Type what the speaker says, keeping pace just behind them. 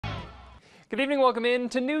Good evening, welcome in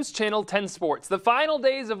to News Channel 10 Sports. The final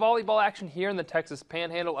days of volleyball action here in the Texas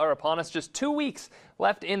Panhandle are upon us. Just 2 weeks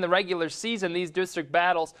left in the regular season. These district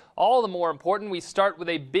battles, all the more important. We start with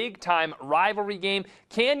a big-time rivalry game.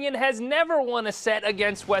 Canyon has never won a set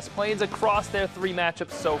against West Plains across their 3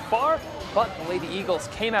 matchups so far, but the Lady Eagles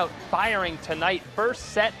came out firing tonight. First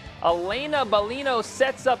set, Elena Bellino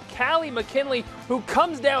sets up Callie McKinley, who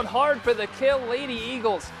comes down hard for the kill. Lady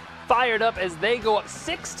Eagles fired up as they go up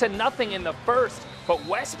 6-0 in the first, but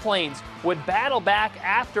West Plains would battle back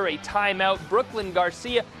after a timeout. Brooklyn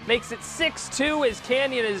Garcia makes it 6-2 as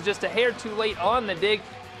Canyon is just a hair too late on the dig.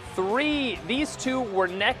 These two were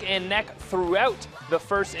neck and neck throughout the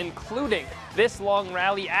first, including this long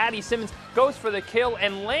rally. Addie Simmons goes for the kill,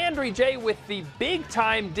 and Landry J with the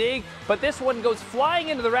big-time dig, but this one goes flying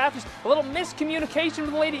into the rafters. A little miscommunication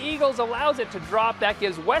with the Lady Eagles allows it to drop. That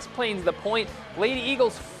gives West Plains the point. Lady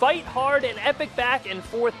Eagles fight hard. An epic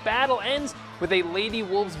back-and-forth battle ends with a Lady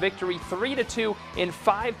Wolves victory 3-2 in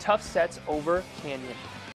 5 tough sets over Canyon.